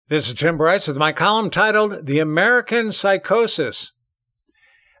This is Tim Bryce with my column titled The American Psychosis.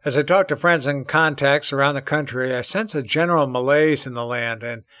 As I talk to friends and contacts around the country, I sense a general malaise in the land,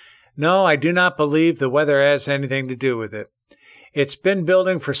 and no, I do not believe the weather has anything to do with it. It's been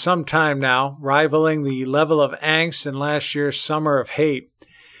building for some time now, rivaling the level of angst in last year's summer of hate.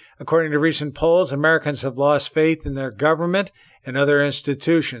 According to recent polls, Americans have lost faith in their government and other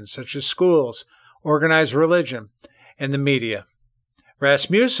institutions, such as schools, organized religion, and the media.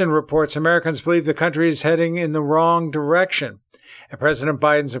 Rasmussen reports Americans believe the country is heading in the wrong direction, and President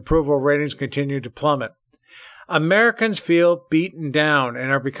Biden's approval ratings continue to plummet. Americans feel beaten down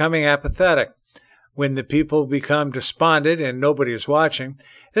and are becoming apathetic. When the people become despondent and nobody is watching,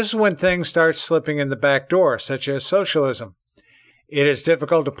 this is when things start slipping in the back door, such as socialism. It is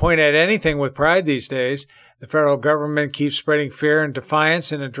difficult to point at anything with pride these days. The federal government keeps spreading fear and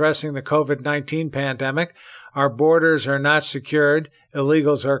defiance in addressing the COVID-19 pandemic. Our borders are not secured.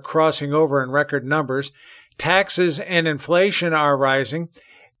 Illegals are crossing over in record numbers. Taxes and inflation are rising.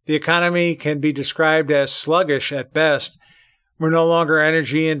 The economy can be described as sluggish at best. We're no longer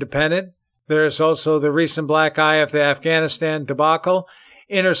energy independent. There is also the recent black eye of the Afghanistan debacle.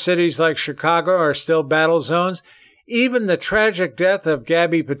 Inner cities like Chicago are still battle zones. Even the tragic death of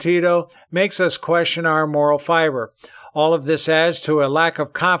Gabby Petito makes us question our moral fiber. All of this adds to a lack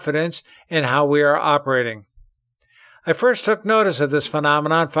of confidence in how we are operating. I first took notice of this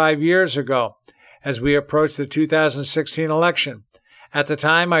phenomenon 5 years ago as we approached the 2016 election. At the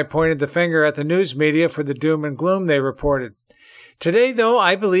time, I pointed the finger at the news media for the doom and gloom they reported. Today, though,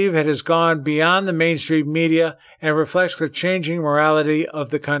 I believe it has gone beyond the mainstream media and reflects the changing morality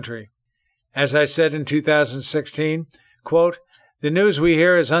of the country. As I said in 2016, quote, "The news we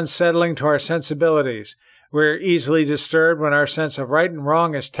hear is unsettling to our sensibilities. We're easily disturbed when our sense of right and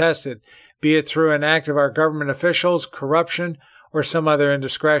wrong is tested, be it through an act of our government officials, corruption, or some other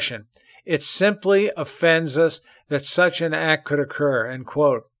indiscretion. It simply offends us that such an act could occur," end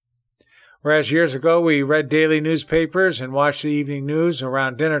quote. Whereas years ago we read daily newspapers and watched the evening news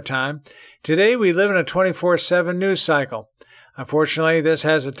around dinner time, today we live in a 24/7 news cycle. Unfortunately, this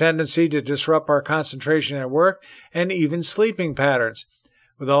has a tendency to disrupt our concentration at work and even sleeping patterns.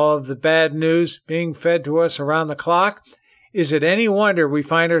 With all of the bad news being fed to us around the clock, is it any wonder we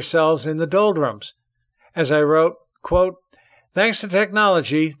find ourselves in the doldrums? As I wrote, quote, "Thanks to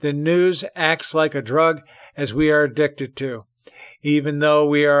technology, the news acts like a drug as we are addicted to. Even though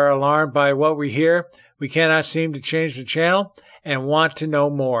we are alarmed by what we hear, we cannot seem to change the channel and want to know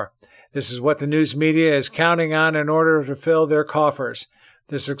more. This is what the news media is counting on in order to fill their coffers.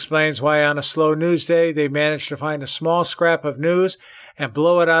 This explains why on a slow news day they manage to find a small scrap of news and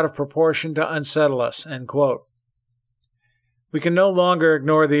blow it out of proportion to unsettle us," end quote. We can no longer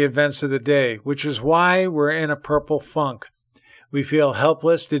ignore the events of the day, which is why we're in a purple funk. We feel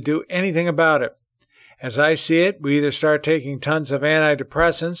helpless to do anything about it. As I see it, we either start taking tons of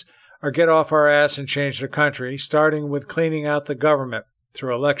antidepressants or get off our ass and change the country, starting with cleaning out the government,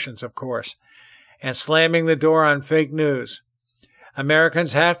 through elections, of course, and slamming the door on fake news.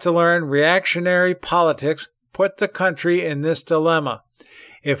 Americans have to learn reactionary politics put the country in this dilemma.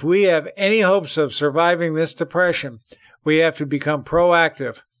 If we have any hopes of surviving this depression, we have to become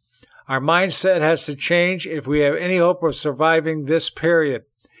proactive. Our mindset has to change if we have any hope of surviving this period.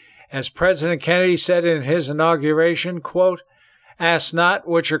 As President Kennedy said in his inauguration, quote, "Ask not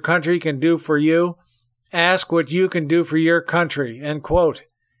what your country can do for you, ask what you can do for your country," end quote.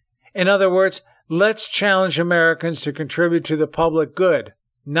 In other words, let's challenge Americans to contribute to the public good,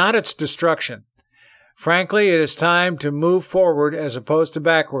 not its destruction. Frankly, it is time to move forward as opposed to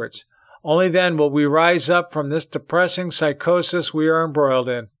backwards. Only then will we rise up from this depressing psychosis we are embroiled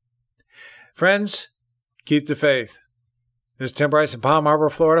in. Friends, keep the faith. This is Tim Bryce in Palm Harbor,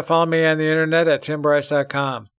 Florida. Follow me on the internet at timbryce.com.